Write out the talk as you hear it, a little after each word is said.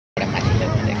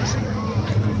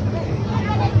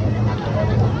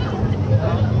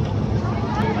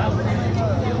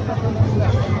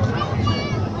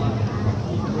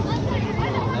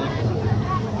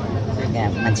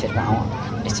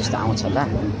मान्छेहरुको यस्तो आउँछ होला।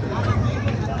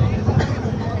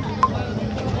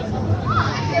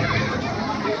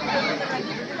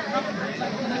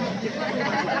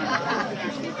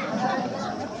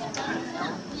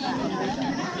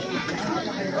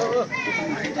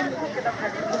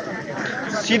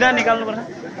 सीधा निकाल्नु पर्छ।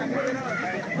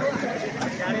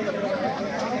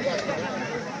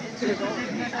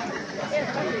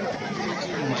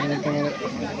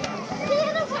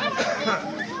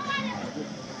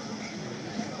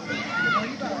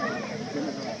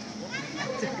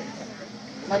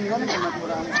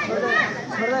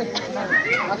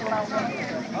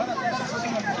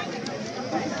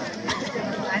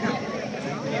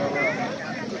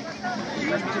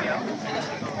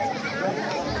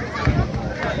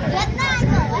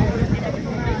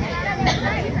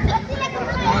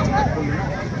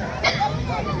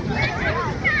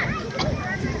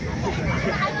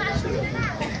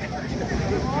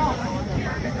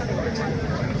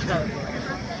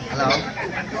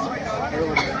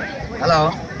 Hello.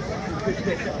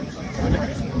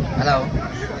 Hello.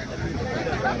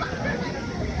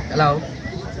 Hello.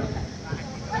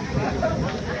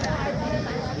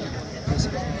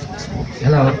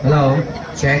 Hello. Hello.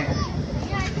 Check.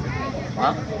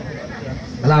 What?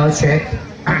 Hello. Check.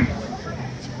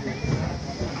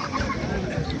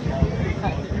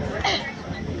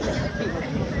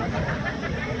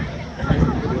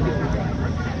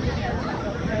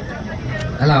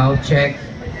 Hello. Check.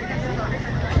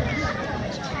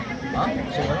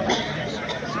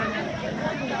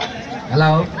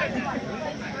 Hello.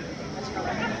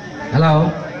 Hello.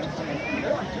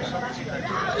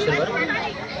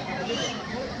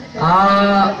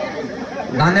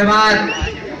 धन्यवाद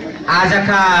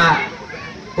आजका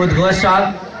उद्घोषक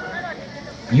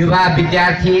युवा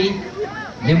विद्यार्थी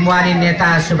लिम्बुवानी नेता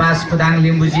सुभाष कुदाङ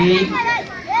लिम्बुजी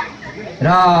र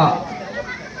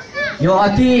यो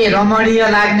अति रमणीय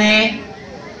लाग्ने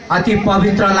अति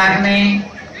पवित्र लाग्ने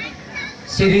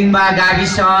सिडिङबा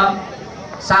गाविस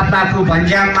साप्लाखु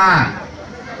भन्ज्याङमा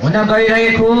हुन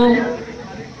गइरहेको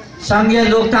संघीय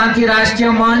लोकतान्त्रिक राष्ट्रिय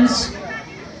मञ्च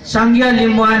संघीय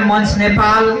लिम्बुवान मञ्च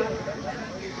नेपाल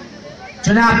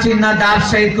चुनाव चिन्ह दाब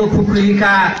सहितको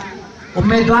खुकुरीका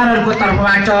उम्मेदवारहरूको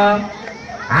तर्फबाट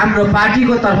हाम्रो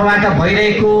पार्टीको तर्फबाट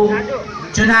भइरहेको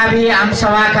चुनावी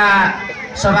आमसभाका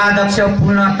सभाध्यक्ष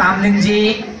पूर्ण ताम्लिङजी,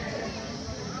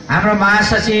 हाम्रो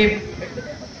महासचिव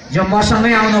जो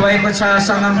मसँगै आउनु भएको छ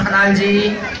सङ्गम खनालजी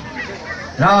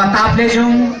र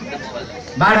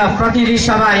ताप्लेजुङबाट प्रतिनिधि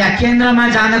सभा या केन्द्रमा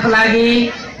जानको लागि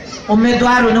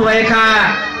उम्मेदवार हुनुभएका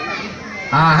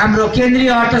हाम्रो केन्द्रीय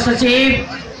अर्थ सचिव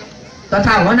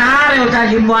तथा होनार एउटा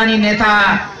लिम्बुवानी नेता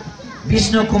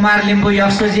विष्णु कुमार लिम्बु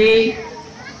यक्सुजी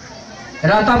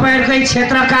र तपाईहरुकै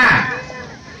क्षेत्रका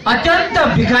अत्यन्त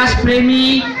विकास प्रेमी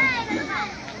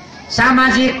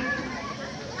सामाजिक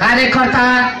कार्यकर्ता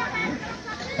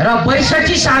र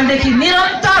 62 सालदेखि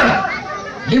निरन्तर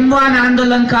लिम्बुवान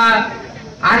आन्दोलनका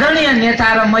आदरणीय नेता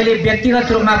र मैले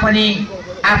व्यक्तिगत रूपमा पनि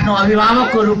आफ्नो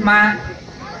अभिभावकको रूपमा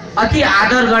अति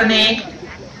आदर गर्ने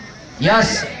यस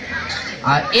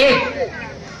एक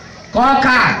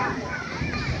कका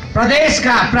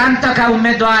प्रदेशका प्रान्तका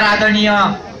उम्मेदवार आदरणीय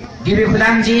डिबी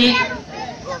खुदाङजी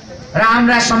र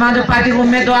हाम्रा समाजवादी पार्टीको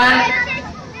उम्मेदवार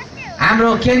हाम्रो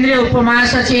केन्द्रीय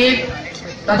उपमहासचिव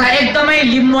तथा एकदमै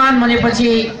लिम्बुवान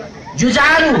भनेपछि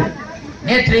जुझारु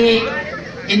नेत्री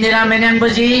इन्दिरा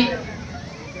मेन्याङबुजी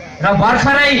र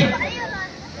भर्खरै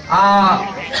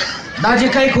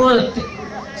नजिकैको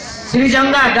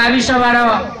श्रीजङ्गा गाविसबाट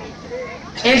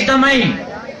एकदमै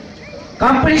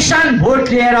कम्पिटिसन भोट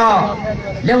लिएर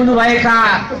ल्याउनु भएका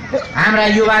हाम्रा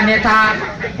युवा नेता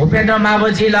भूपेन्द्र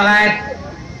मावजी लगायत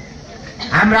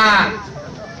हाम्रा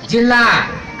जिल्ला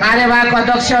कार्यवाहक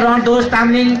अध्यक्ष रणदोष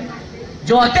ताम्लिङ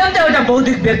जो अत्यन्त एउटा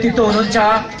बौद्धिक व्यक्तित्व हुनुहुन्छ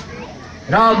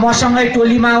र मसँगै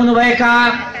टोलीमा आउनुभएका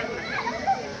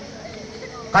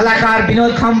कलाकार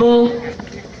विनोद खम्बु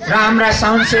र हाम्रा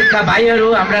साउन्ड सेटका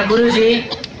भाइहरू हाम्रा गुरुजी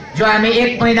जो हामी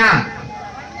एक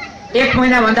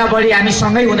महिना भन्दा बढी हामी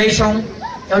सँगै हुँदैछौँ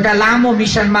एउटा लामो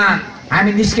मिसनमा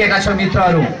हामी निस्केका छौँ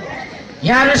मित्रहरू।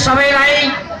 यहाँहरू सबैलाई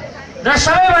र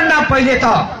सबैभन्दा पहिले त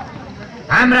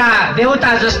हाम्रा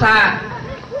देवता जस्ता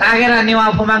तागेरा नेवा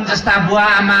फुमाङ जस्ता बुवा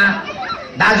आमा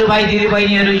दाजुभाइ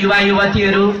दिदीबहिनीहरू युवा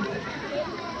युवतीहरू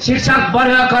शिक्षक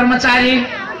वर्ग कर्मचारी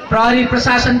प्रहरी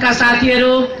प्रशासनका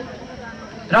साथीहरू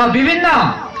र विभिन्न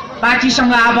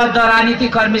पार्टीसँग आबद्ध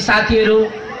राजनीतिक कर्मी साथीहरू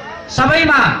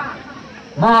सबैमा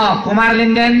म कुमार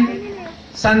लिङ्गदेन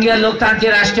संघीय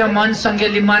लोकतान्त्रिक राष्ट्रिय मञ्च संघीय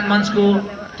लिम्बुवान मञ्चको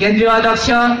केन्द्रीय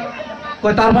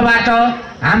अध्यक्षको तर्फबाट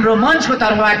हाम्रो मञ्चको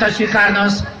तर्फबाट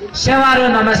स्वीकार्नुहोस् सेवा र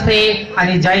नमस्ते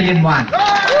अनि जय लिम्बुवान।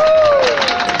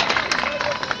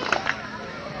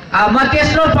 म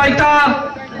तेस्रो पल्ट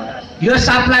यो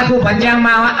साप्लाखु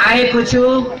भन्ज्याङमा आएको छु।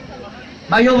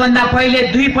 म योभन्दा पहिले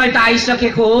 2 पल्ट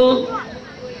आइसकेको हो।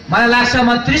 मलाई लाग्छ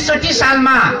म 63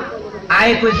 सालमा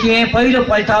आएको थिएँ पहिलो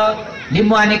पल्ट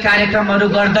लिम्बुवानी कार्यक्रमहरू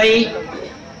गर्दै।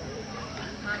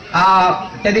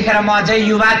 त्यतिखेर म अझै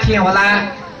युवा थिएँ होला।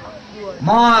 म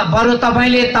बरु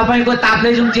तपाईको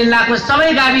ताप्लेजुङ जिल्लाको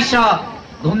सबै गाविस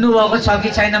घुम्नु भएको छ कि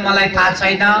छैन मलाई थाहा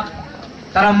छैन,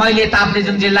 तर मैले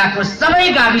ताप्लेजुङ जिल्लाको सबै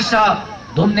गाविस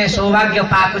घुम्ने सौभाग्य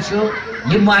पाएको छु।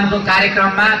 लिम्बुवानको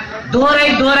कार्यक्रममा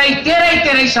दोहोरै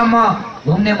तेह्रैसम्म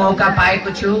घुम्ने मौका पाएको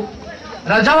छु।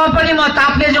 र जब पनि म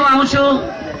ताप्लेजुङ आउँछु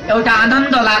एउटा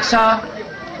आनन्द लाग्छ।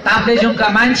 ताप्लेजुङका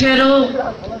मान्छेहरू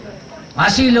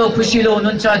हँसिलो खुसिलो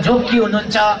हुनुहुन्छ, झोक्की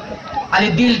हुनुहुन्छ, अलि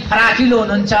दिल फराकिलो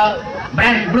हुनुहुन्छ,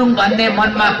 ब्राङ ब्रुङ भन्ने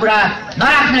मनमा कुरा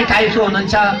नराख्ने टाइपको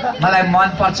हुनुहुन्छ। मलाई मन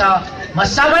पर्छ। म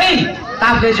सबै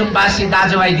ताप्लेजुङवासी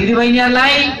दाजुभाइ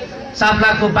दिदीबहिनीहरूलाई,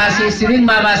 साप्लाखुवासी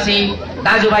सिदिङबावासी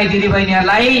दाजुभाइ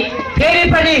दिदीबहिनीहरूलाई फेरि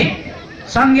पनि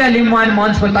संघीय लिम्बुवान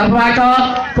मञ्चको तर्फबाट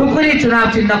खुकुरी चुनाव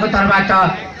चिन्हको तर्फबाट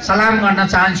सलाम गर्न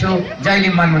चाहन्छु। जय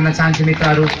लिम्बुवान भन्न चाहन्छु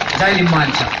मित्रहरू। जय लिम्बुवान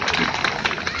छ।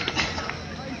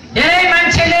 धेरै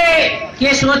मान्छेले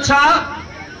के सोच्छ,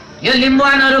 यो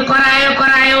लिम्बुवानहरू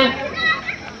करायो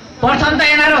प्रथम त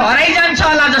यिनीहरू हराइजान्छ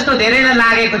होला जस्तो धेरैलाई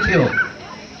लागेको थियो।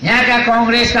 यहाँका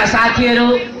कांग्रेसका साथीहरू,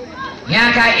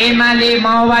 यहाँका एमाले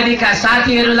माओवादीका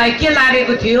साथीहरूलाई के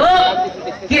लागेको थियो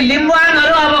कि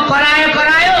लिम्बुवानहरू अब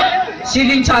करायो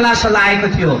सिलिन्छ होला जस्तो लागेको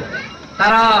थियो।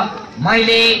 तर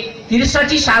मैले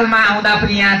 63 सालमा आउँदा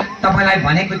पनि यहाँ तपाईलाई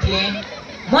भनेको थिएँ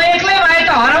म एक्लै भए त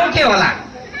हराउँथे होला।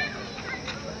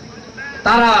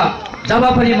 तर जब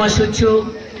पनि म सुत्छु,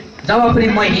 जब पनि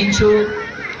म हिँड्छु,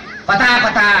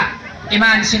 कता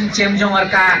इमान सिंह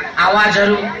चेम्जोङहरुका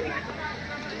आवाजहरू,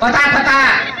 कता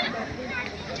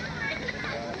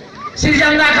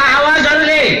श्रीजंगाका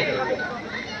आवाजहरूले,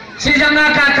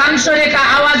 श्रीजंगाका कामसोरेका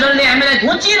आवाजहरूले हामीलाई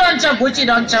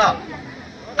घुचिरहन्छ।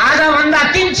 आजभन्दा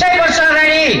 300 वर्ष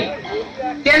अगाडि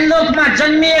तेललोकमा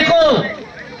जन्मिएको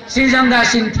श्रीजंगा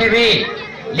सिंह थेबे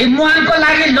लिम्बुवानको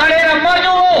लागि लडेर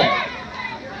मर्नु हो।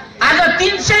 आज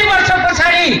 300 वर्ष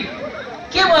पछाडि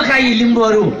के भएका यी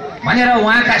लिम्बुहरू भनेर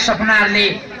उहाँका सपनाहरूले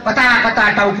कता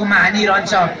टाउकोमा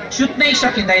हानिरहन्छ। सुत्नै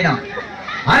सकिँदैन,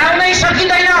 हराउनै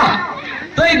सकिँदैन।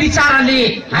 त्यही विचारले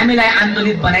हामीलाई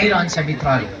आन्दोलित बनाइरहन्छ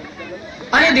मित्रहरू।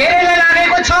 अनि धेरैलाई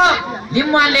लागेको छ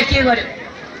लिम्बुवानले के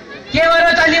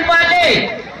गर्यो त लिम्बुवानले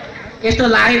यस्तो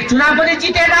लागेको चुनाव पनि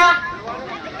जितेन।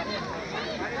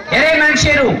 धेरै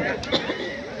मान्छेहरू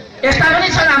यस्ता पनि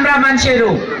छन् हाम्रा मान्छेहरू,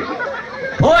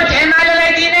 भोट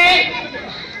एमालेलाई दिने,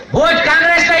 भोट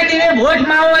कांग्रेसलाई दिने, भोट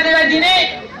माओवादीलाई दिने,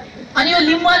 अनि यो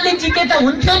लिम्बुवानले जिते त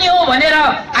हुन्थ्यो नि हो भनेर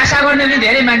आशा गर्ने पनि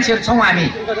धेरै मान्छेहरू छौं हामी।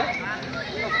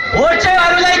 भोट चाहिँ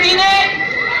अरूलाई दिने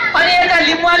अनि यता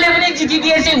लिम्बुवानले पनि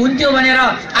जितिदिए चाहिँ हुन्थ्यो भनेर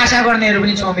आशा गर्नेहरू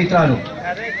पनि छौं मित्रहरू।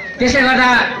 त्यसै गर्दा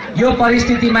यो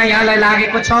परिस्थितिमा यहाँलाई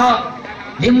लागेको छ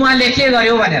लिम्बुवानले के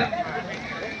गर्यो भनेर।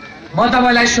 म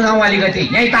तपाईलाई सुनाऊ अलिकति।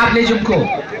 यही ताप्लेजुङको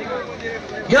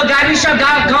यो गाविस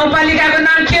गाउँपालिकाको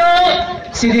नाम के हो?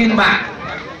 सिदिङबा।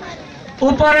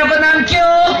 उपरको नाम के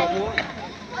हो?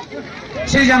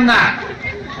 श्रीजंगा।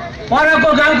 परको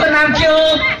गाउँको नाम के हो?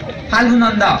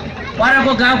 फाल्गुनन्द।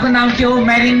 परको गाउँको नाम के हो?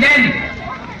 लिङ्डेन।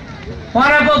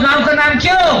 परको गाउँको नाम के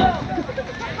हो?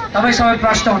 तपाई सबै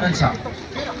प्रश्न हुनुहुन्छ।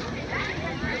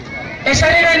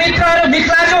 यसरी नै मित्रहरू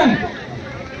बिक्लाजुङ,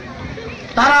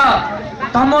 तर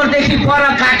तमोरदेखि पर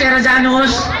काटेर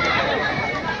जानुहोस्।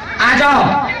 आज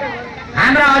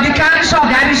हाम्रा अधिकांश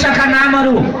गाविसका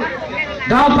नामहरू,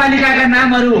 गाउँपालिकाका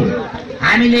नामहरू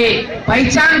हामीले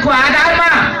पहिचानको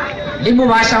आधारमा लिम्बू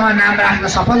भाषामा नाम राख्न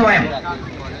सफल भयौं।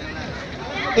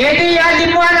 यदि यहाँ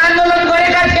लिम्बुवान आन्दोलन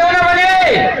गरेका थिएन भने,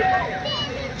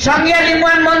 संघीय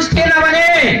लिम्बुवान मञ्च थिएन भने,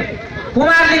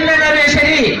 कुमार लिङ्गनहरू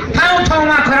यसरी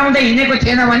ठाउँमा खराउँदै हिँडेको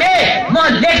थिएन भने म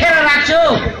लेखेर राख्छु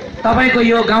तपाईको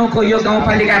यो गाउँको, यो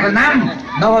गाउँपालिकाको नाम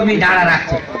नवमी डाँडा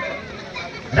राख्थ्यो,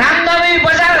 रामनवमी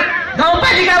बजार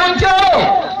गाउँपालिका हुन्थ्यो,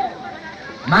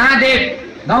 महादेव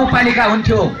गाउँपालिका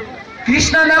हुन्थ्यो,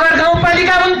 कृष्णनगर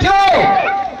गाउँपालिका हुन्थ्यो।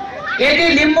 यदि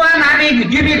लिम्बुवान हामी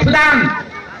डिबी खुदाङ,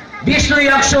 विष्णु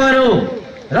यक्षहरू,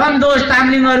 रन्दोज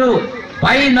ताम्लिङहरू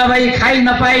भई नभई खाई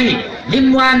नपाई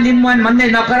लिम्बुवान भन्दै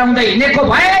नकराउँदै हिँडेको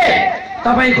भए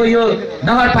तपाईको यो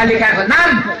नगरपालिकाको नाम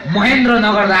महेन्द्र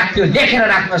नगर राख्थ्यो। लेखेर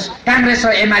राख्नुहोस्। कांग्रेस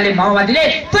र एमाले माओवादीले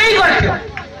त्यही गर्थ्यो।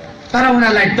 तर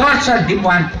उनीहरूलाई डर छ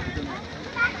लिम्बुवान।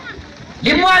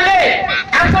 लिम्बुवानले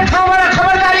आफ्नो ठाउँबाट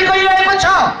खबरदारी गरिरहेको छ,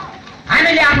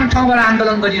 हामीले आफ्नो ठाउँबाट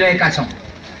आन्दोलन गरिरहेका छौं।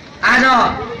 आज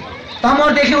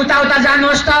तमोरदेखि उता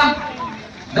जानुहोस् त,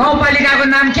 गाउँपालिकाको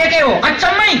नाम के हो?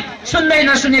 अचम्मै सुन्दै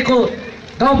नसुनेको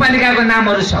गाउँपालिकाको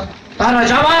नामहरू छ। तर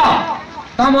जब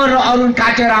तमोर र अरुण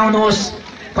काटेर आउनुहोस्,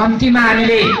 कम्तीमा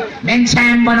हामीले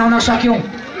मेन्छ्याम बनाउन सक्यौं।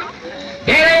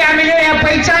 धेरै हामीले यहाँ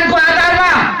पहिचानको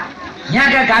आधारमा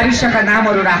यहाँका गाविसका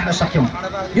नामहरू राख्न सक्यौं।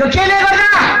 यो केले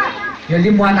गर्दा? यो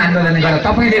लिम्बुवान आन्दोलनले गर्दा,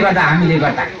 तपाईले गर्दा, हामीले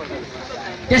गर्दा।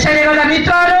 त्यसैले गर्दा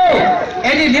मित्रहरू,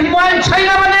 यदि लिम्बुवान छैन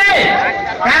भने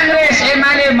कांग्रेस,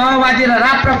 एमाले, माओवादी र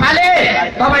राप्रपाले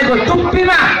तपाईको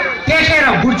टुप्पीमा टेकेर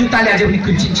बुट जुत्ताले अझै पनि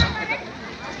कुल्चिन्छ।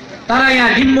 तर यहाँ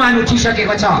लिम्बुवान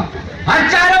उठिसकेको छ।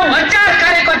 हजारौं हजार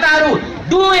कार्यकर्ताहरू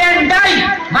डु एन्ड डाई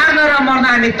मार्न र मर्न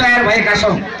हामी तयार भएका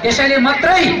छौं। त्यसैले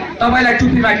मात्रै तपाईलाई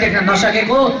टुप्पीमा टेक्न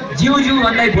नसकेको, जिउ जिउ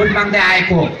भन्दै भोट माग्दै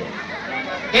आएको।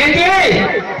 यदि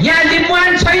यहाँ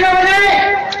लिम्बुवान छैन भने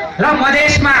र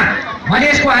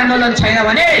मधेसको आन्दोलन छैन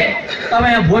भने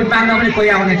तपाईँ भोट माग्न पनि कोही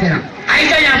आउने थिएन।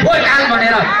 आइज यहाँ भोट हाल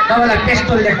भनेर तपाईलाई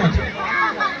पेस्तोल देखाउँथ्यो,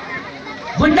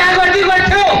 गुन्डागर्दी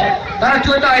गर्थ्यो। तर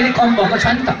त्यो त अहिले कम भएको छ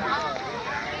नि त,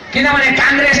 किनभने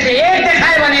कांग्रेसले 1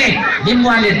 देखायो भने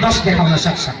लिम्बुवानले 10 देखाउन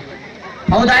सक्छ।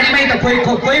 फौजदारीमै त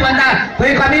कोही भन्दा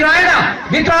कोही कमी रहेन।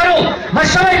 मित्रहरू, म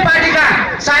सबै पार्टीका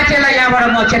साथीहरूलाई यहाँबाट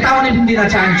म चेतावनी पनि दिन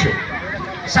चाहन्छु।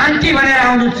 शान्ति भनेर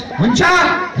आउनु हुन्छ,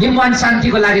 लिम्बुवान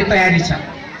शान्तिको लागि तयारी छ।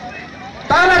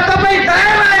 तर तपाईँ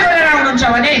दयामाया गरेर आउनुहुन्छ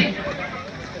भने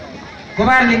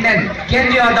कुमार लिङ्गदेन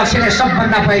केन्द्रीय अध्यक्षले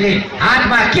सबभन्दा पहिले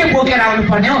हातमा के बोकेर आउनु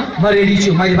पर्ने हो म रेडी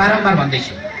छु। मैले बारम्बार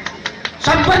भन्दैछु,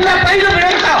 सबभन्दा पहिलो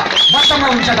विरोध मसँग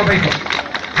हुन्छ तपाईको।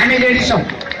 हामी रेडी छौँ।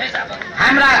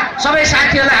 हाम्रा सबै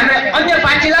साथीहरूलाई, हाम्रो अन्य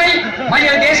पार्टीलाई मैले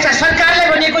यो देशका सरकारले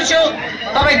भनेको छु,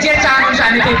 तपाईँ जे चाहनुहुन्छ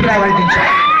हामी त्यही पुरा गरिदिन्छौँ।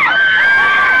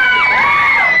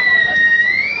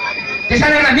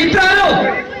 त्यसैले गर्दा मित्रहरू,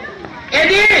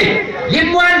 यदि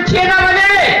लिम्बुवान थिएन भने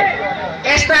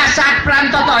यस्ता 7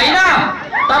 प्रान्त त होइन,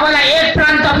 तपाईलाई 1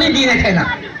 प्रान्त पनि दिने थिएन।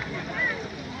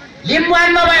 लिम्बुवान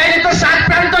नभए अहिले त 7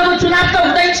 प्रान्तको चुनाव त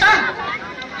हुँदैछ।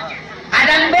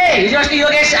 आदाङबे हिजो अस्ति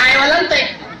योगेश आयो होला नि त।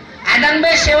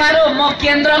 आदाङबे सेवारो म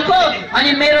केन्द्रको,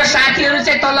 अनि मेरो साथीहरू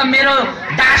चाहिँ तल मेरो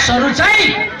दासहरू चाहिँ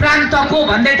प्रान्तको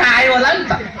भन्दै त आयो होला नि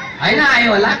त, होइन?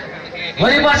 आयो होला।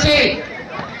 भोलि पर्सि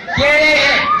के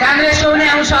कांग्रेसको पनि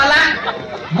आउँछ होला।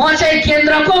 म चाहिँ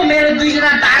केन्द्रको, मेरो 2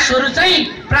 जना दासहरू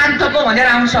चाहिँ प्रान्तको भनेर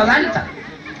आउँछ होला नि त।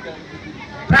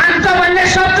 प्रान्त भन्ने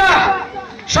शब्द,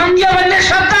 संघीय भन्ने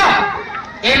शब्द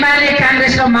एमाले,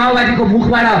 कांग्रेस र माओवादीको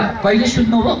मुखबाट कहिले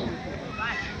सुन्नुभयो?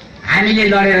 हामीले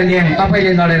लडेर ल्यायौँ,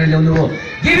 तपाईँले लडेर ल्याउनु हो।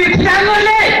 गिरी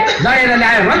फिटाङ्गोले लडेर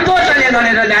ल्यायो, रन्तोजले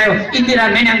लडेर ल्यायो, इन्दिरा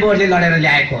मेनाङ्गोले लडेर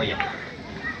ल्याएको हो। यो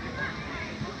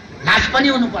लाज पनि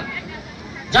हुनुपर्छ।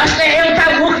 जसले एउटा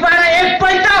मुखबाट 1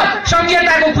 पल्ट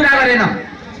संघीयताको कुरा गरेन,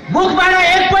 मुखबाट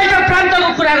 1 पल्ट प्रान्तको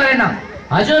कुरा गरेन।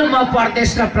 हजुर, म प्रदेश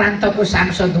र प्रान्तको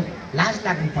सांसद हुँ, लाज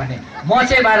लाग्नुपर्ने। म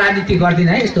चाहिँ राजनीति गर्दिन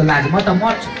है, यस्तो लाज। म त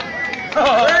मर्छु।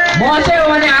 म चाहिँ हो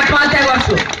भने आत्महत्या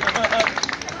गर्छु।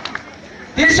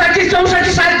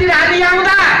 63-64 सालतिर हामी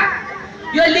आउँदा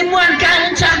यो लिम्बुवान कहाँ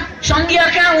हुन्छ, संघीय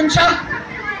कहाँ हुन्छ,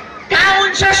 कहाँ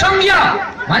हुन्छ संघीय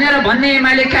भनेर भन्ने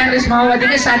एमाले, कांग्रेस,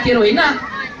 माओवादीकै साथीहरू होइन।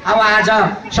 अब आज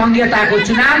संघीयताको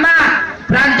चुनावमा,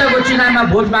 प्रान्तको चुनावमा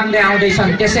भोट माग्दै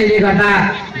आउँदैछन्। त्यसैले गर्दा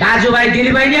दाजुभाइ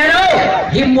दिदीबहिनीहरू,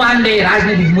 लिम्बुवानले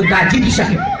राजनीतिक मुद्दा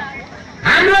जितिसक्यो।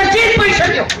 हाम्रो जित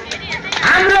भइसक्यो।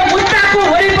 हाम्रो मुद्दाको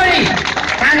वरिपरि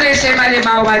कांग्रेस, एमाले,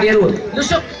 माओवादीहरू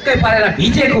लुसुक्कै परेर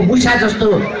भिजेको मुसा जस्तो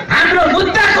हाम्रो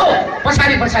मुद्दाको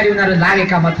पछाडि उनीहरू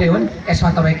लागेका मात्रै हुन्। यसमा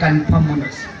तपाईँ कन्फर्म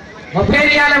हुनुहोस्। म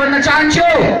फेरि यहाँलाई भन्न चाहन्छु,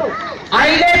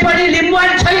 अहिले पनि लिम्बुवान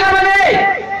छैन भने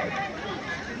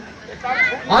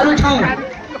अरू ठाउँ,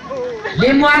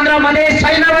 लिम्बुवान र मधेस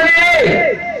छैन भने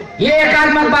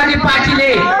एकात्मकवादी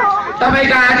पार्टीले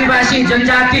तपाईँका आदिवासी,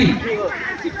 जनजाति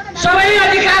सबै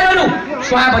अधिकारहरू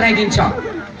स्वाहा बनाइदिन्छ।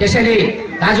 त्यसैले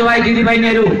दाजुभाइ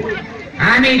दिदीबहिनीहरू,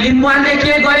 हामी लिम्बुवानले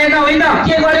के गरेन होइन,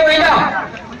 के गर्यो होइन,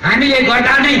 हामीले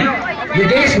गर्दा नै यो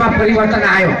देशमा परिवर्तन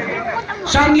आयो।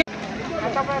 संघीय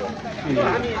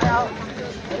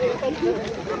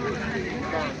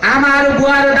आमाहरू,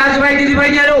 बुवाहरू, दाजुभाइ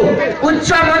दिदीबहिनीहरू,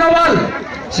 उच्च मनोबल,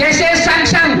 शेषे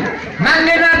साङसाङ,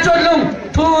 माङ्गेना चोल्लुङ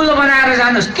ठुलो बनाएर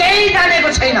जानुहोस्। केही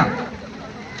जानेको छैन।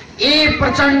 एक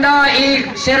प्रचण्ड,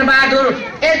 एक शेरबहादुर,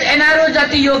 एनारो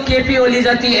जति, यो केपी ओली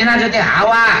जति, एना जति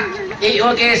हावा,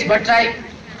 योगेश भट्टराई,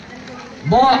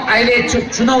 म अहिले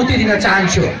चुनौती दिन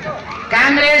चाहन्छु।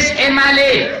 कांग्रेस,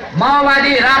 एमाले,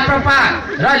 माओवादी, राप्रपा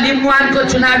र लिम्बुवानको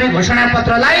चुनावी घोषणा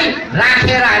पत्रलाई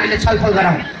राखेर हामीले छलफल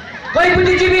गरौँ। कोही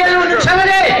बुद्धिजीवीहरू हुनुहुन्छ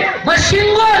भने म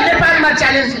सिङ्गो नेपालमा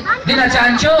च्यालेन्ज दिन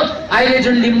चाहन्छु। अहिले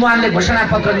जुन लिम्बुवानले घोषणा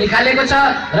पत्र निकालेको छ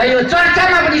र यो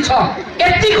चर्चामा पनि छ,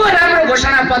 यतिको राम्रो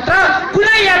घोषणा पत्र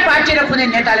कुनै यहाँ पार्टी र कुनै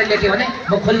नेताले लेख्यो भने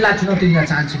म खुल्ला चुनौती दिन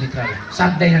चाहन्छु। मित्रहरू,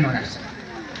 सक्दैनन् उनीहरू,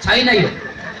 छैन। यो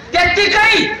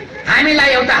त्यत्तिकै हामीलाई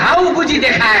एउटा हाउगुजी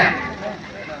देखाएर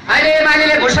अहिले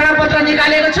एमाले घोषणा पत्र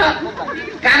निकालेको छ,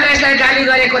 कांग्रेसलाई गाली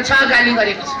गरेको छ।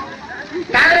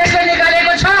 कांग्रेसले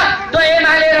निकालेको छ त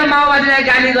एमाले र माओवादीलाई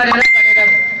गाली गरेर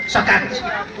सकाएको छ।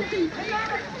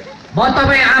 म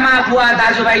तपाईँ आमा बुवा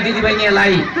दाजुभाइ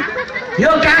दिदीबहिनीहरूलाई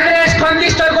यो कांग्रेस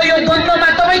कम्युनिस्टहरूको यो द्वन्द्वमा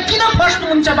तपाईँ किन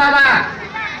फस्नुहुन्छ बाबा?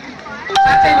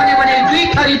 साथै भने दुई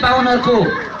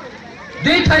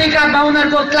थरीका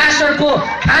बाहुनहरूको क्लासहरूको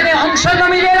खाने अंश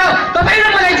नमिलेर तपाईँ र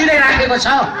मलाई जुदै राखेको छ।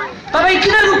 तपाईँ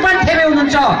किन रूपमा ठेबे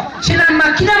हुनुहुन्छ? सिनाममा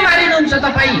किन मारिनुहुन्छ?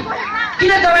 तपाईँ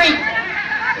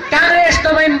कांग्रेस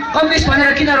तपाईँ कम्युनिस्ट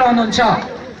भनेर किन रहनुहुन्छ?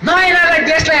 न यिनीहरूलाई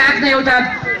देशलाई हाँक्ने एउटा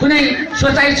कुनै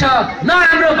सोचाइ छ, न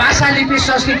हाम्रो भाषा लिपि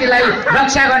संस्कृतिलाई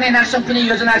रक्षा गर्ने नासँग कुनै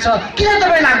योजना छ। किन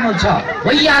तपाईँ लाग्नुहुन्छ?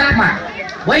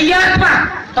 वैयातमा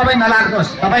तपाईँ नलाग्नुहोस्।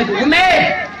 तपाईँको उमेर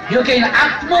यो केही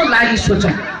आफ्नो लागि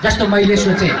सोचौँ, जस्तो मैले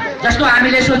सोचे, जस्तो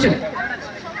हामीले सोच्यौँ,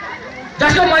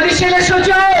 जस्तो मधेसीले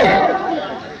सोच्यो।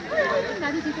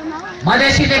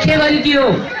 मधेसीले के गरिदियो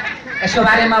यसको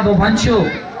बारेमा म भन्छु।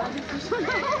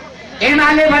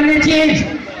 एमाले भन्ने चिज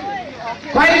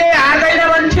कहिले हार्दैन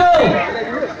भन्थ्यो,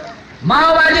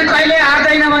 माओवादी कहिले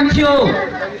हार्दैन भन्थ्यो।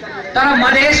 तर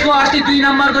मधेसको अस्ति 2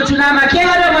 नम्बरको चुनावमा के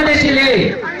गर्यो मधेसीले?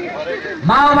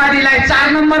 माओवादीलाई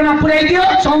 4 नम्बरमा पुर्याइदियो,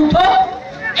 चौथो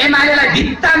एमालेलाई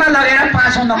भित्तामा लगेर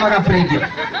 5औं नम्बरमा पुर्याइदियो।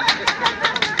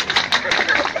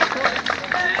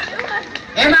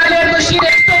 एमालेको सिट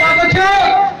यस्तो भएको थियो,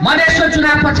 मधेसको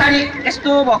चुनाव पछाडि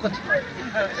यस्तो भएको थियो।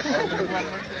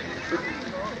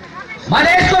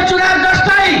 मधेसको चुनाव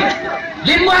जस्तै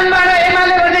लिम्बुवानबाट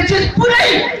एमाले भन्ने चिज पुरै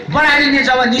बढाइदिने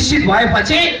जब निश्चित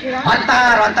भएपछि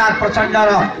हतार प्रचण्ड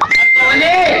र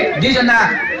दुईजना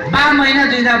वाम होइन,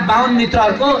 दुईजना बाहुन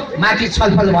मित्रहरूको माथि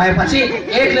छलफल भएपछि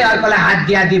एकले अर्कोलाई हात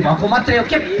दियादी भएको मात्रै हो,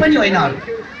 के पनि होइन।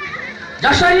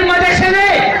 जसरी मधेसले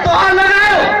तह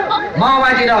लगायो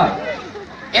माओवादी र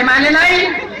एमालेलाई,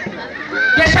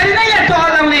 त्यसरी नै यहाँ तह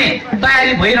लगाउने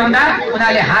तयारी भइरहँदा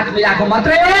उनीहरूले हात मिलाएको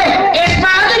मात्रै हो।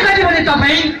 यसमा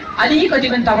अलिकति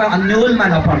पनि तपाईँ अन्यलमा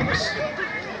नपर्नुहोस्।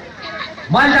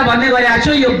 मैले त भन्ने गरेको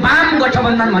छु, यो वाम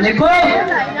गठबन्धन भनेको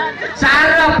 4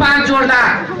 र 5 जोड्दा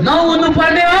 9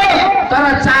 हुनुपर्ने हो, तर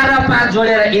 4 र 5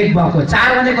 जोडेर 1 भएको। 4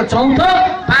 भनेको चौथो,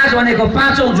 5 भनेको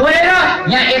 5औं जोडेर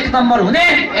यहाँ 1 नम्बर हुने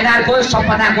यिनीहरूको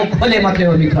सपनाको खोले मात्रै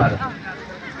हो मित्रहरू।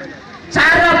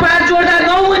 4 र 5 जोड्दा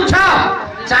 9 हुन्छ,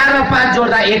 4 र 5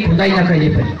 जोड्दा 1 हुँदैन कहिले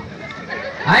पनि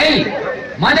है।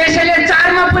 मधेसीले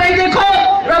 4 मा पुर्याइदिएको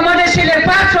र मधेसीले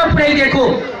 5 मा पुर्याइदिएको,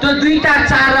 त्यो दुईटा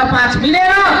 4 र 5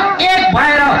 मिलेर 1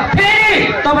 भएर फेरि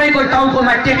तपाईँको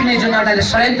टाउकोमा टेक्ने जुन उनीहरूले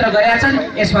षड्यन्त्र गरेका छन्,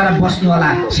 यसबाट बस्नु होला।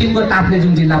 सिङ्गो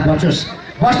ताप्लेजुङ जिल्ला बचोस्।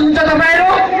 बस्नुहुन्छ तपाईँहरू?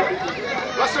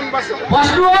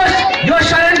 बस्नुहोस्, यो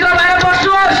षड्यन्त्रबाट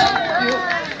बस्नुहोस्।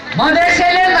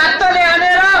 मधेसीले लात्तले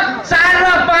हानेर 4 र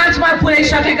 5 मा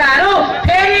पुर्याइसकेकाहरू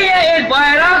फेरि 1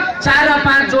 भएर 4 र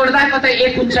 5 जोड्दा कतै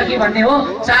 1 हुन्छ कि भन्ने हो।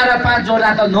 4 र 5 जोड्दा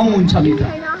त 9 हुन्छ मित्र।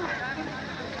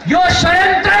 यो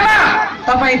षड्यन्त्रमा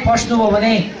तपाईँ फस्नुभयो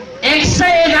भने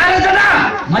 111 जना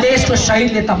मधेसको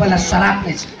शहीदले तपाईँलाई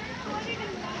सराप्नेछ।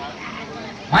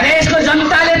 मधेसको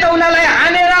जनताले त उनीहरूलाई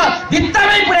हानेर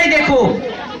भित्तामै पुर्याइदिएको।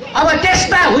 अब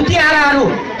त्यस्ता हुतियाराहरू,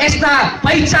 यस्ता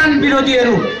पहिचान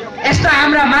विरोधीहरू, यस्ता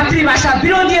हाम्रा मातृभाषा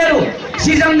विरोधीहरू,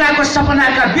 सिजङ्गाको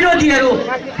सपनाका विरोधीहरू,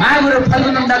 महागुरु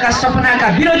फल्गुनन्दका सपनाका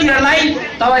विरोधीहरूलाई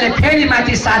तपाईँले फेरि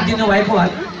माथि साथ दिनुभएको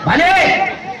भने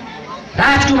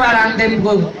राजकुमार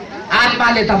आङदेमको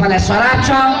आत्माले तपाईँलाई सराप छ,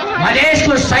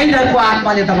 मधेसको शहीदहरूको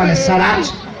आत्माले तपाईँलाई सराप छ।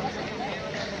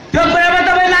 त्यो कुरामा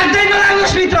तपाईँ लाग्दै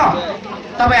नलाग्नुहोस् मित्र,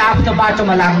 तपाईँ आफ्नो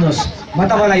बाटोमा लाग्नुहोस्। म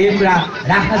तपाईँलाई यो कुरा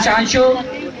राख्न चाहन्छु।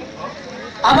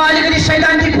 अब अलिकति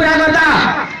सैद्धान्तिक कुरा गर्दा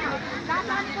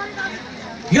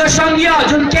यो संघीय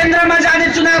जुन केन्द्रमा जाने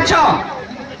चुनाव छ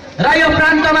र यो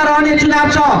प्रान्तमा रहने चुनाव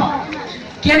छ,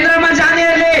 केन्द्रमा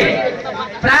जानेहरूले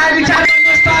प्राय विचार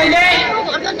गर्नुहोस् त अहिले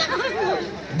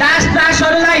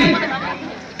दासहरूलाई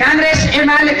कांग्रेस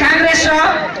एमाले कांग्रेस र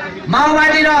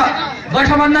माओवादी र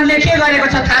गठबन्धनले के गरेको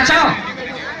छ थाहा छ?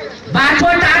 बाठो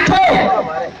टाठो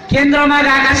केन्द्रमा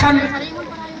गएका छन्,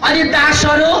 अनि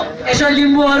दासहरू यसो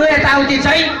लिम्बुहरू यताउति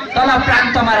चाहिँ तल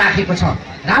प्रान्तमा राखेको छ।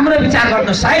 राम्रो विचार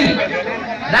गर्नुहोस् है,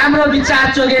 राम्रो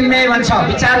विचार चोगेन्मे भन्छ,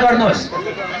 विचार गर्नुहोस्।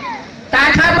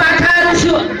 टाठा पाठाहरू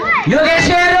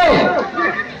योगेशहरू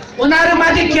उनीहरू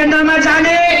माथि केन्द्रमा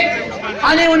जाने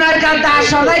अनि उनीहरूका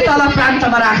दासहरूलाई तल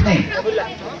प्रान्तमा राख्ने।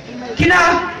 किन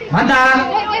भन्दा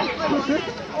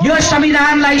यो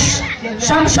संविधानलाई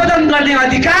संशोधन गर्ने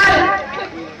अधिकार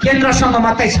केन्द्रसँग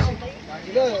मात्रै छ,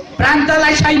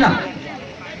 प्रान्तलाई छैन।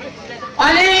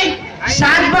 अनि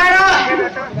 7-12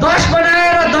 10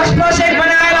 बनाएर 10+1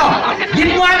 बनाएर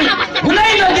लिम्बुवान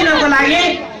हुनै नदिनको लागि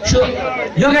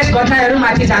योगेश भट्टराईहरू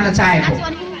माथि जान चाहेको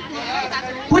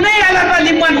कुनै हालतमा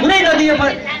लिम्बुवान हुनै नदिए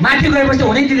माथि गएपछि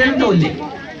हुनै दिँदैन नि त उसले।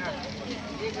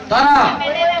 तर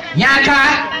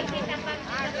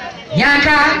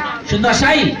यहाँका सुन्नुहोस्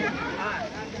है,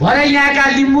 भरे यहाँका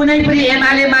लिम्बू नै पनि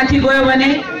एमाले माथि गयो भने,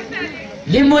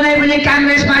 लिम्बू नै पनि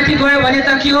काङ्ग्रेस माथि गयो भने त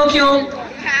के हो।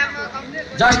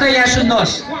 जस्तै यहाँ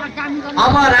सुन्नुहोस्,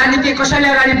 अब राजनीति कसैले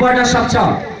अगाडि बढ्न सक्छ।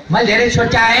 मैले धेरै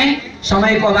छोट्याएँ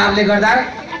समयको अभावले गर्दा।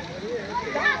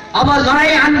 अब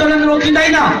लडाइँ आन्दोलन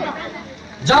रोकिँदैन।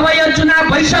 जब यो चुनाव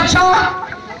भइसक्छ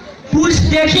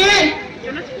पुसदेखि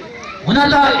हुन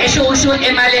त यसो उसो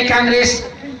एमाले काङ्ग्रेस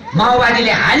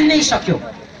माओवादीले हारि नै सक्यो,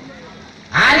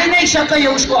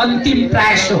 यो उसको अन्तिम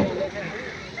प्रयास हो।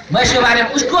 म यसको बारेमा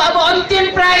उसको अब अन्तिम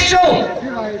प्रयास हो।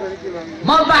 म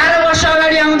 12 वर्ष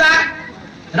अगाडि आउँदा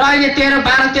र अहिले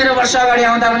 12-13 वर्ष अगाडि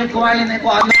आउँदा पनि कुमारलिङको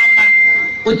अनुहारमा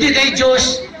उत्तिकै जोस,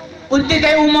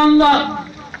 उत्तिकै उमङ्ग,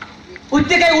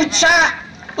 उत्तिकै उत्साह,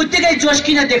 उत्तिकै जोस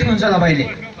किन देख्नुहुन्छ तपाईँले?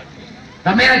 र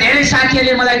मेरा धेरै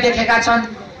साथीहरूले मलाई देखेका छन्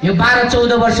यो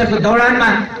 12-14 वर्षको दौरानमा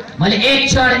मैले एक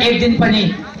क्षण एक दिन पनि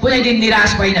कुनै दिन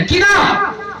निराश भइन। किन?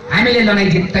 हामीले लडाइँ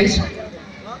जित्दैछ।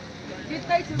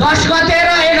 10 गते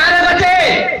र 11 गते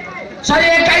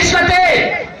 21 गते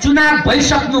चुनाव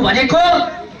भइसक्नु भनेको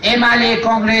एमाले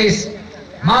काङ्ग्रेस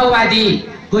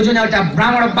माओवादीको जुन एउटा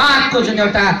ब्राह्मणवादको जुन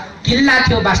एउटा किल्ला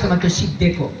थियो वास्तवमा त्यो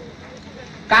सिद्धिएको।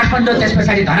 काठमाडौँ त्यस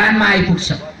पछाडि धरानमा आइपुग्छ।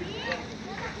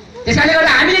 त्यसैले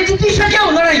गर्दा हामीले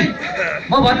जितिसक्यौँ लडाइँ,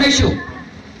 म भन्दैछु।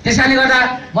 त्यसैले गर्दा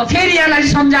म फेरि यहाँलाई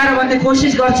सम्झाएर भन्ने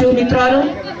कोसिस गर्छु मित्रहरू,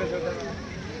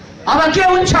 अब के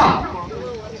हुन्छ?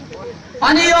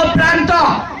 अनि यो प्रान्त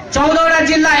 14वटा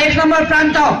जिल्ला 1 नम्बर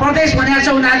प्रान्त प्रदेश भनेको छ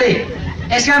उनीहरूले।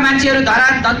 यसका मान्छेहरू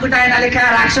धरान धनकुटा यिनीहरूले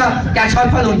कहाँ राख्छ त्यहाँ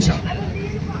छलफल हुन्छ।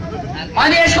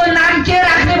 अनि यसको नाम के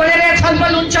राख्ने भनेर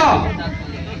छलफल हुन्छ।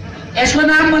 यसको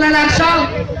नाम मलाई लाग्छ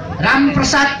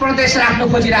रामप्रसाद प्रदेश राख्नु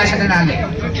खोजिरहेछ यिनीहरूले।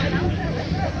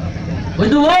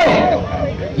 बुझ्नुभयो?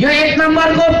 यो 1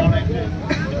 नम्बरको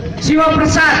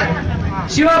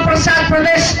शिवप्रसाद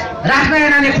प्रदेश राख्न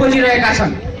यिनीहरूले खोजिरहेका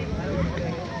छन्।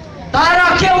 तर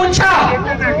के हुन्छ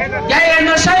यहाँ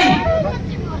हेर्नुहोस् है,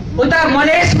 उता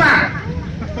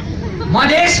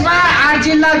मधेसमा 8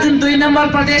 जिल्ला जुन 2 नम्बर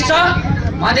प्रदेश छ,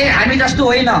 हामी जस्तो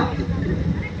होइन।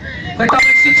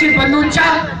 तपाईँ शिक्षित भन्नुहुन्छ,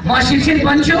 म शिक्षित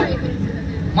भन्छु।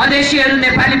 मधेसीहरू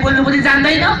नेपाली बोल्नु पनि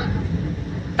जान्दैन,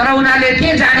 तर उनीहरूले के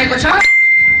जानेको छ,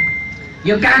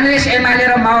 यो काङ्ग्रेस एमाले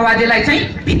र माओवादीलाई चाहिँ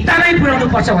भित्तामै पुर्याउनु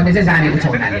पर्छ भन्ने चाहिँ जानेको छ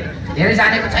उनीहरूले। धेरै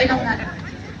जानेको छैन उनीहरूले।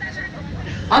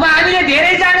 अब हामीले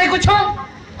धेरै जानेको छौँ।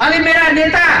 अघि मेरा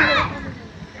नेता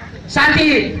साथी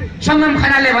सङ्गम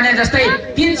खनालले भने जस्तै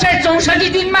 364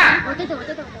 दिनमा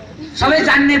सबै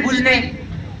जान्ने बुझ्ने,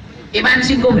 इमान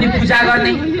सिंहको पनि पूजा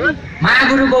गर्ने,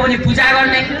 महागुरुको पनि पूजा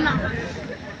गर्ने।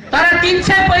 तर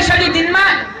 365 दिनमा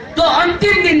त्यो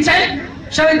अन्तिम दिन चाहिँ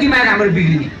सबै दिमाग हाम्रो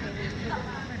बिग्रिने।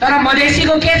 तर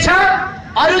मधेसीको के छ,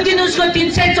 अरू दिन उसको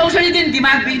 364 दिन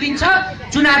दिमाग बिग्रिन्छ।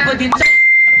 चुनावको दिन चाहिँ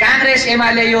काङ्ग्रेस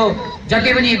एमाले यो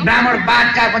जति पनि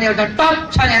ब्राह्मणवादका पनि एउटा टप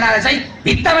छन् यिनीहरूलाई चाहिँ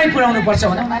भित्तामै पुर्याउनु पर्छ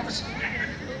भने उनीहरूको छ।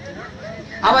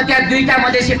 अब त्यहाँ 2टा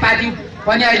मधेसी पार्टी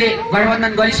पनि अहिले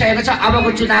गठबन्धन गरिसकेको छ। अबको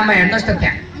चुनावमा हेर्नुहोस् त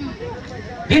त्यहाँ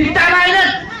भित्तामा होइन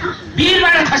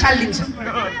भिरबाट खसालिदिन्छ।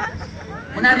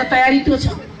 उनीहरूको तयारी त्यो छ।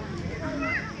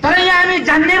 तर यहाँ हामी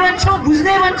जान्ने भन्छौँ,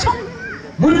 बुझ्ने भन्छौँ,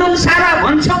 मुन्नुङ सारा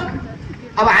भन्छौँ।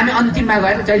 अब हामी अन्तिममा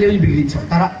गएर जहिले पनि बिग्रिन्छौँ।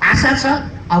 तर आशा छ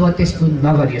अब त्यस्तो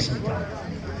नगरियोस्।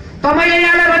 तपाईँले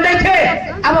यहाँलाई भन्दै थिए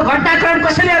अब घटनाक्रम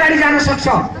कसरी अगाडि जान सक्छ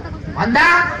भन्दा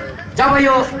जब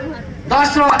यो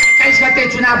 10 र 21 गते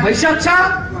चुनाव भइसक्छ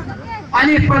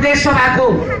अनि प्रदेश सभाको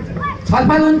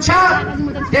छलफल हुन्छ,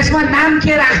 त्यसमा नाम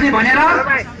के राख्ने भनेर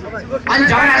अनि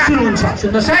झगडा सुरु हुन्छ।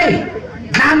 सुन्नुहोस् है,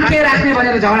 नाम के राख्ने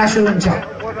भनेर झगडा सुरु हुन्छ।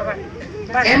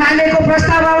 एमालेको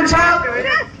प्रस्ताव आउँछ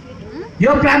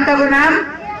यो प्रान्तको नाम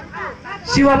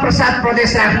शिवप्रसाद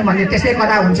प्रदेश राख्नु भन्ने, त्यस्तै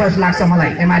कथा हुन्छ जस्तो लाग्छ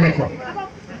मलाई एमालेको।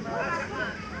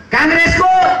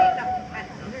 काङ्ग्रेसको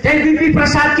त्यही बिपी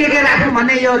प्रसाद के राख्नु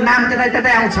भन्ने यो नाम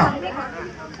त्यतै आउँछ।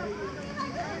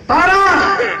 तर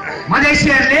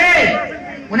मधेसीहरूले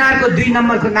उनीहरूको 2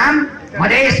 नम्बरको नाम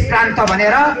मधेस प्रान्त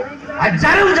भनेर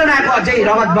हजारौं जनाको अझै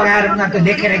रगत बगाएर उनीहरू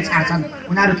लेखेरै छाड्छन्।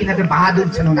 उनीहरू किनकि बहादुर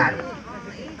छन् उनीहरू।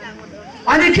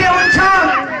 अनि के हुन्छ,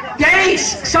 त्यही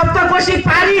सप्तकोशी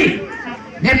पारी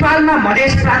नेपालमा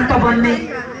मधेस प्रान्त बन्ने,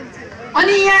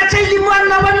 अनि यहाँ चाहिँ लिम्बुवान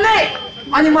नबन्ने,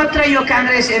 अनि मात्रै यो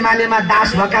काङ्ग्रेस एमालेमा दास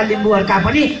भएका लिम्बुहरूका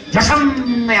पनि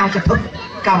झसम्मै आउँछ,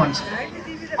 थुक्का भन्छ।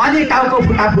 अनि टाउको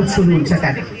फुटाफुट सुरु हुन्छ।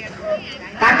 त्यहाँदेखि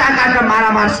काटा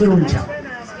मारामार सुरु हुन्छ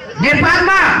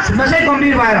नेपालमा। सुन्नुहोस् है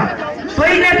गम्भीर भएर,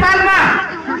 सोही नेपालमा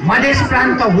मधेस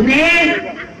प्रान्त हुने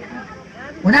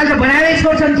उनीहरूले बनाएरै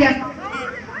छोड्छन् त्यहाँ।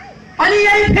 अनि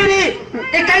यही फेरि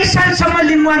 21 सालसम्म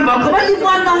लिम्बुवान भएको भए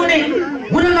लिम्बुवान नहुने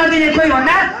हुन नदिने कोही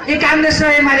भन्दा यो काङ्ग्रेस र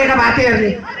एमालेका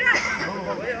भातेहरूले।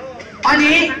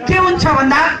 अनि के हुन्छ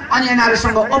भन्दा अनि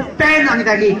यिनीहरूसँग ओपन अनि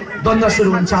लागि द्वन्द्व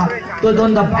सुरु हुन्छ। त्यो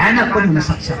द्वन्द्व भयानक पनि हुन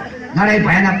सक्छ, लडाइँ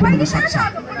भयानक पनि हुन सक्छ।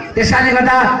 त्यसैले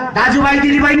गर्दा दाजुभाइ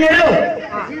दिदीबहिनीहरू,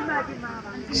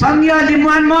 सङ्घीय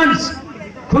लिम्बुवान मञ्च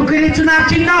खुकुरी चुनाव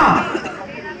चिन्ह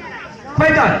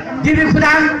खोइ त दिबी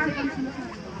खुदाङ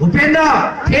भूपेन्द्र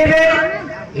थेबे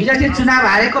हिजो चाहिँ चुनाव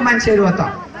हारेको मान्छेहरू हो त।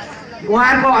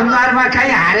 उहाँहरूको अनुहारमा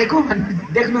कहीँ हारेको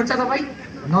देख्नुहुन्छ तपाईँ?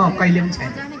 न, कहिले पनि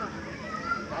छैन।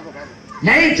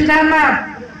 यही चुनावमा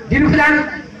दिबी खुदाङ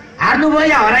हार्नुभयो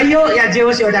या हराइयो या जे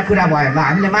होस् एउटा कुरा भयो, ल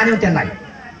हामीले मान्यौँ त्यसलाई।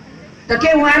 त के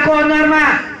उहाँको अनुहारमा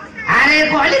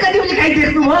हारेको अलिकति पनि कहीँ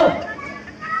देख्नुभयो?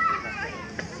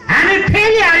 हामी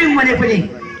फेरि हार्यौँ भने पनि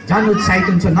झन् उत्साहित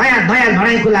हुन्छ, नयाँ नयाँ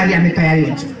लडाइँको लागि हामी तयारी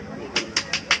हुन्छौँ।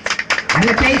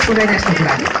 हामीले केही छुँदैन यस्तो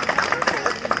कुरा,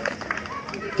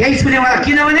 केही छुनेवाला।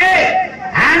 किनभने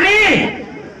हामी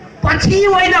पछि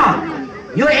होइन,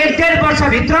 यो 1-1.5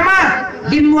 वर्षभित्रमा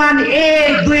लिम्बुवान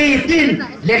 1, 2, 3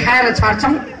 लेखाएर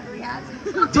छाड्छौँ।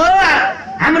 जो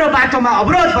हाम्रो बाटोमा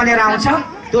अवरोध बनेर आउँछ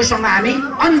त्योसँग हामी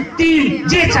अन्तिम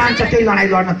जे चाहन्छ त्यही लडाइँ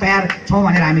लड्न तयार छौँ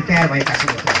भनेर हामी तयार भएका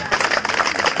छौँ।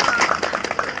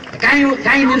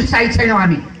 कहीँ निरुत्साहित छैनौँ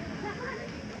हामी।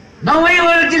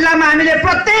 9वटा जिल्लामा हामीले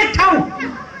प्रत्येक ठाउँ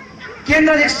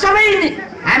केन्द्रले सबै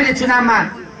हामीले चुनावमा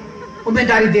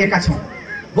उम्मेदवारी दिएका छौँ।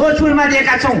 भोजपुरमा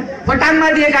दिएका छौँ, खोटाङमा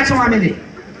दिएका छौँ, हामीले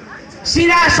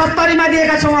सिरा 70मा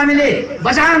दिएका छौँ, हामीले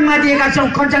बझाङमा दिएका छौँ,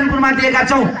 कञ्चनपुरमा दिएका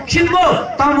छौँ, खिम्बो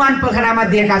तमुवान पोखरामा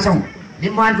दिएका छौँ।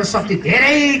 लिम्बुवानको शक्ति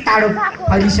धेरै टाढो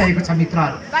फैलिसकेको छ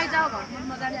मित्रहरू।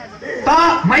 त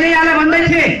मैले यहाँलाई भन्दै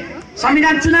थिएँ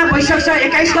संविधान चुनाव भइसक्छ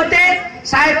 21 गते,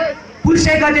 सायद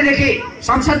 26 गतेदेखि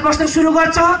संसद बस्न सुरु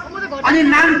गर्छ। अनि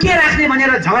नाम के राख्ने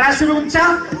भनेर झगडा सुरु हुन्छ।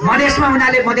 मधेसमा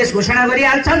उनीहरूले मधेस घोषणा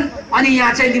गरिहाल्छन्। अनि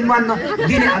यहाँ चाहिँ लिम्बुवान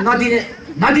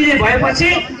नदिने भएपछि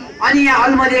अनि यहाँ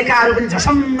अल्मलिएकाहरू पनि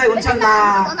झसङ्गै हुन्छन्, ल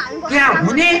यहाँ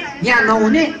हुने यहाँ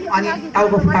नहुने, अनि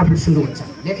टाउको फुटाफुट सुरु हुन्छ।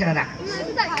 लेखेर राख्नुहोस्,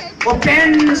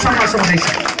 ओपेन सङ्घर्ष हुँदैछ।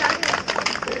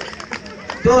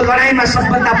 त्यो लडाइँमा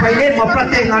सबभन्दा पहिले म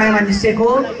प्रत्येक लडाइँमा निस्केको।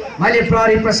 मैले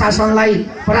प्रहरी प्रशासनलाई,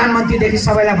 प्रधानमन्त्रीदेखि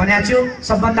सबैलाई भनेको छु,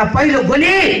 सबभन्दा पहिलो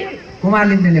गोली कुमार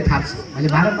लिङ्गदेनले थाप्छ। मैले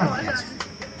बारम्बार भनेको छु।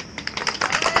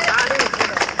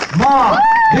 म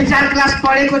 2-4 क्लास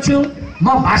पढेको छु, म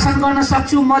भाषण गर्न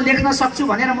सक्छु, म लेख्न सक्छु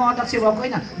भनेर म अध्यक्ष भएको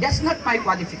होइन। That's not my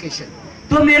qualification.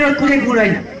 त्यो मेरो कुनै गुण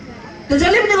होइन। त्यो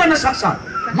जसले पनि गर्न सक्छ,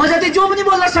 म जति जो पनि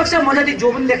बोल्न सक्छ, म जति जो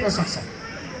पनि लेख्न सक्छ।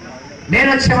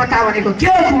 मेरो क्षमता भनेको के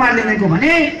हो कुमार लिङ्गदेनको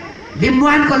भने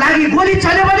लिम्बुवानको लागि गोली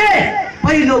चल्यो भने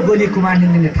पहिलो गोली कुमार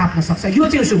लिङ्गदेनले थाप्न सक्छ। यो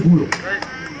चाहिँ उसको गुण हो।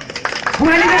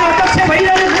 कुमार लिङ्गदेन अध्यक्ष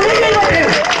भइरहने गुणै नै गर्थ्यो।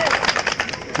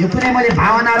 यो कुनै मैले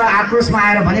भावना र आक्रोशमा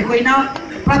आएर भनेको होइन।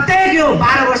 प्रत्येक यो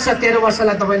 12 वर्ष 13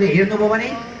 वर्षलाई तपाईँले हेर्नुभयो भने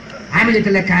हामीले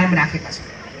त्यसलाई कायम राखेका छौँ।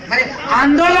 अरे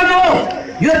आन्दोलन हो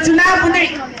यो। चुनाव हुने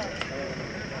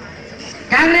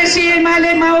काङ्ग्रेसी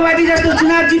एमाले माओवादी जस्तो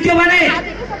चुनाव जित्यो भने,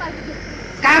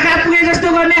 काका पुगे जस्तो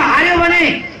गर्ने हार्यो भने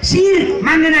शिर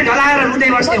माग्दैन ढलाएर रुँदै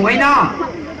बस्ने होइन।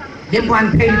 लिम्बुवान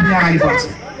फेरि पनि अगाडि बढ्छ,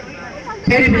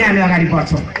 फेरि पनि हामी अगाडि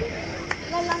बढ्छौँ।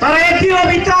 तर यति हो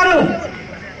मित्रहरू,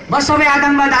 म सबै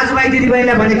आदममा दाजुभाइ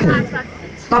दिदीबहिनीलाई भनेको,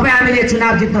 तपाईँ हामीले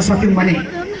चुनाव जित्न सक्यौँ भने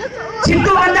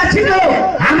छिटोभन्दा छिटो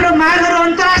हाम्रो मागहरू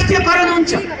अन्तर्राष्ट्रियकरण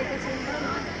हुन्छ।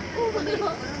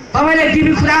 तपाईँले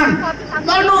दिबी खुदाङ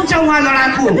लड्नुहुन्छ, उहाँ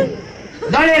लडाकु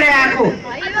लडेर आएको,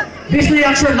 विष्णु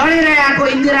अक्षर लडेर आएको,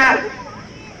 इन्दिरा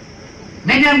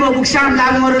नैनाम्बो मुक्साम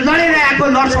लालुङहरू लडेर आएको,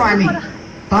 लड्छौँ हामी।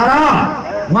 तर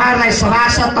उहाँहरूलाई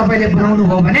सभासद तपाईँले बनाउनु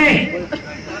भयो भने,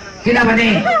 किनभने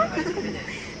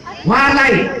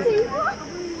उहाँहरूलाई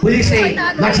पुलिसले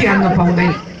लठी हान्न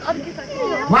पाउँदैन।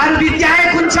 उहाँहरू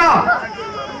विद्यायक हुन्छ।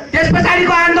 त्यस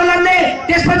पछाडिको आन्दोलनले,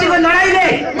 त्यसपछिको लडाइँले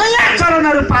नयाँ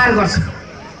चरणहरू पार गर्छ।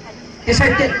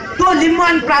 त्यसैले त्यो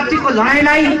लिम्बुवान प्राप्तिको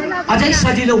लडाइँलाई अझै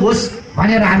सजिलो होस्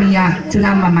भनेर हामी यहाँ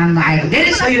चुनावमा माग्न आएको।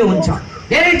 धेरै सजिलो हुन्छ,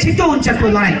 धेरै छिटो हुन्छ त्यो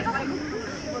लडाइँ।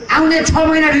 आउने 6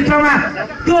 महिनाभित्रमा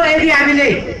त्यो यदि हामीले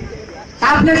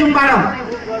ताप्लेजुङबाट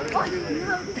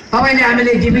तपाईँले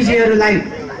हामीले डिभिजीहरूलाई,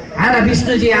 हाम्रा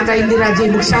विष्णुजी, हाम्रा इन्दिराजी,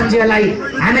 मुक्सामजीहरूलाई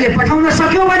हामीले पठाउन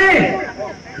सक्यौँ भने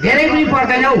धेरै पनि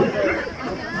पर्दैन हौ।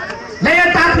 ल यो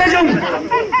ताप्लेजुङ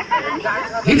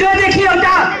हिजोदेखि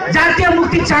एउटा जातीय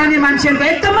मुक्ति चाहने मान्छेहरूको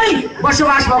एकदमै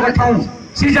बसोबास भएको ठाउँ,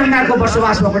 श्रीजङ्गाको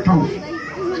बसोबास भएको ठाउँ।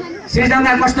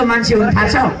 श्रीजङ्गा कस्तो मान्छे हुन् थाहा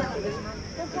छ?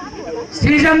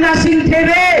 श्रीजङ्गा सिंह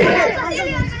थेबे,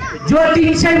 जो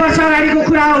 300 वर्ष अगाडिको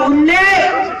कुरा हो। उनले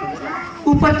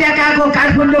उपत्यकाको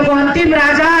काठमाडौँको अन्तिम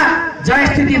राजा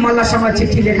जयस्थिति मल्लसँग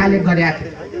चिठी लेखालेख गरेका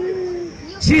थिए।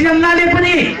 श्रीजङ्गाले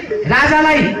पनि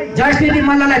राजालाई जयस्थिति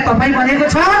मल्ललाई तपाईँ भनेको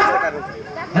छ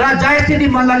र जयस्थिति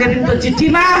मल्लले पनि त्यो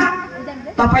चिठीमा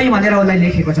तपाईँ भनेर उसलाई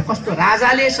लेखेको छ। कस्तो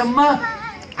राजाले सम्म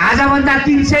आजभन्दा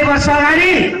 300 वर्ष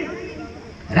अगाडि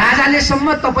राजाले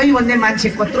सम्म तपाईँ भन्ने मान्छे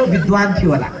कत्रो विद्वान थियो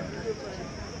होला।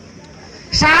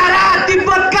 सारा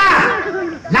तिब्बतका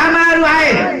लामाहरू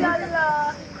आए,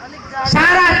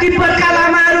 सारा तिब्बतका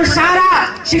लामाहरू, सारा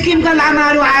सिक्किमका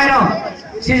लामाहरू आएर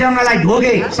श्रीजङ्गलाई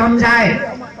ढोगे, सम्झाए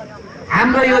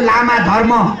हाम्रो यो लामा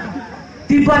धर्म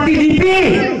तिब्बती लिपि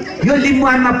यो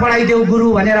लिम्बुवानमा पढाइदेऊ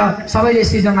गुरु भनेर सबैले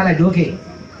श्रीजङ्गलाई ढोके।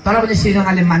 तर पनि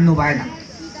श्रीजङ्गले मान्नु भएन,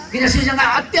 किन श्रीजङ्गा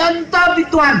अत्यन्त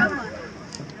विद्वान,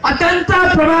 अत्यन्त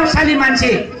प्रभावशाली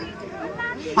मान्छे।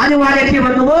 अनि उहाँले के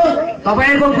भन्नुभयो,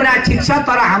 तपाईँको कुरा ठिक छ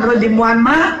तर हाम्रो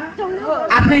लिम्बुवानमा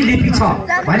आफ्नै लिपि छ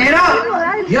भनेर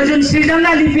यो जुन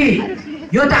श्रीजङ्गा लिपि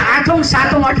यो त 8औं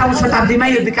 7औं 8औं शताब्दीमा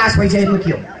यो विकास भइसकेको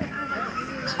थियो।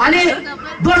 अनि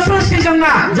दोस्रो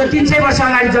श्रीजङ्गा जो 300 वर्ष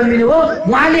अगाडि जन्मिनु हो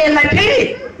उहाँले यसलाई फेरि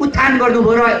उत्थान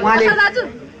गर्नुभयो र उहाँले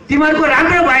तिमीहरूको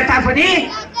राम्रो भए तापनि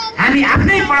हामी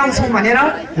आफ्नै पढाउँछौँ भनेर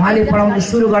उहाँले पढाउनु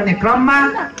सुरु गर्ने क्रममा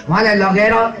उहाँलाई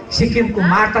लगेर सिक्किमको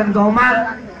मार्तन गाउँमा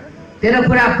तेरो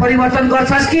कुरा परिवर्तन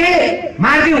गर्छस् कि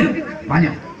मारिदिउँ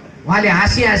भन्यो। उहाँले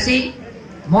हाँसी हाँसी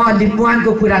म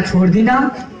लिम्बुवानको कुरा छोड्दिनँ,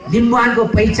 लिम्बुवानको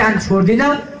पहिचान छोड्दिनँ,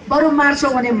 बरु मार्छौ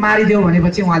भने मारिदेऊ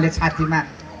भनेपछि उहाँले छातीमा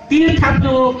तीर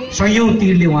थाप्नु, सयौं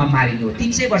तीरले उहाँ मारिनु।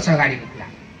 300 वर्ष अगाडिको कुरा।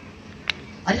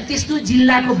 अनि त्यस्तो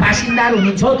जिल्लाको बासिन्दाहरू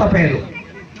हुनुहुन्छ तपाईँहरू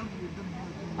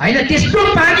होइन, त्यस्तो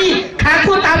पानी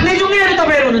खाएको ताप्लेजुङेहरू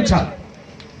तपाईँहरू हुनुहुन्छ।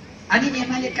 अनि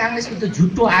एमाले काङ्ग्रेसको त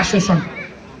झुटो आश्वासन,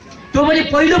 त्यो पनि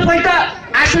पहिलोपल्ट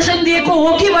आश्वासन दिएको हो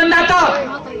कि भन्दा त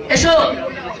यसो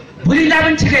भुलिँदा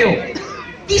पनि ठिकै हो।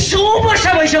 30 वर्ष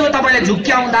भइसक्यो तपाईँलाई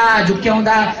झुक्क्याउँदा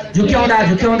झुक्क्याउँदा झुक्क्याउँदा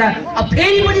झुक्क्याउँदा अब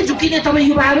फेरि पनि झुक्किने तपाईँ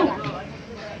युवाहरू,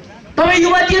 तपाईँ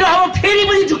युवतीहरू अब फेरि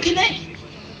पनि झुक्किने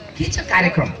के छ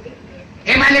कार्यक्रम?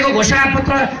 एमालेको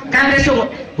घोषणापत्र, काङ्ग्रेसको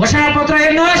घोषणापत्र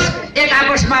हेर्नुहोस्, एक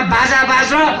आपसमा बाजा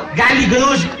बाज र गाली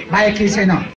गलोज बाहेक केही छैन।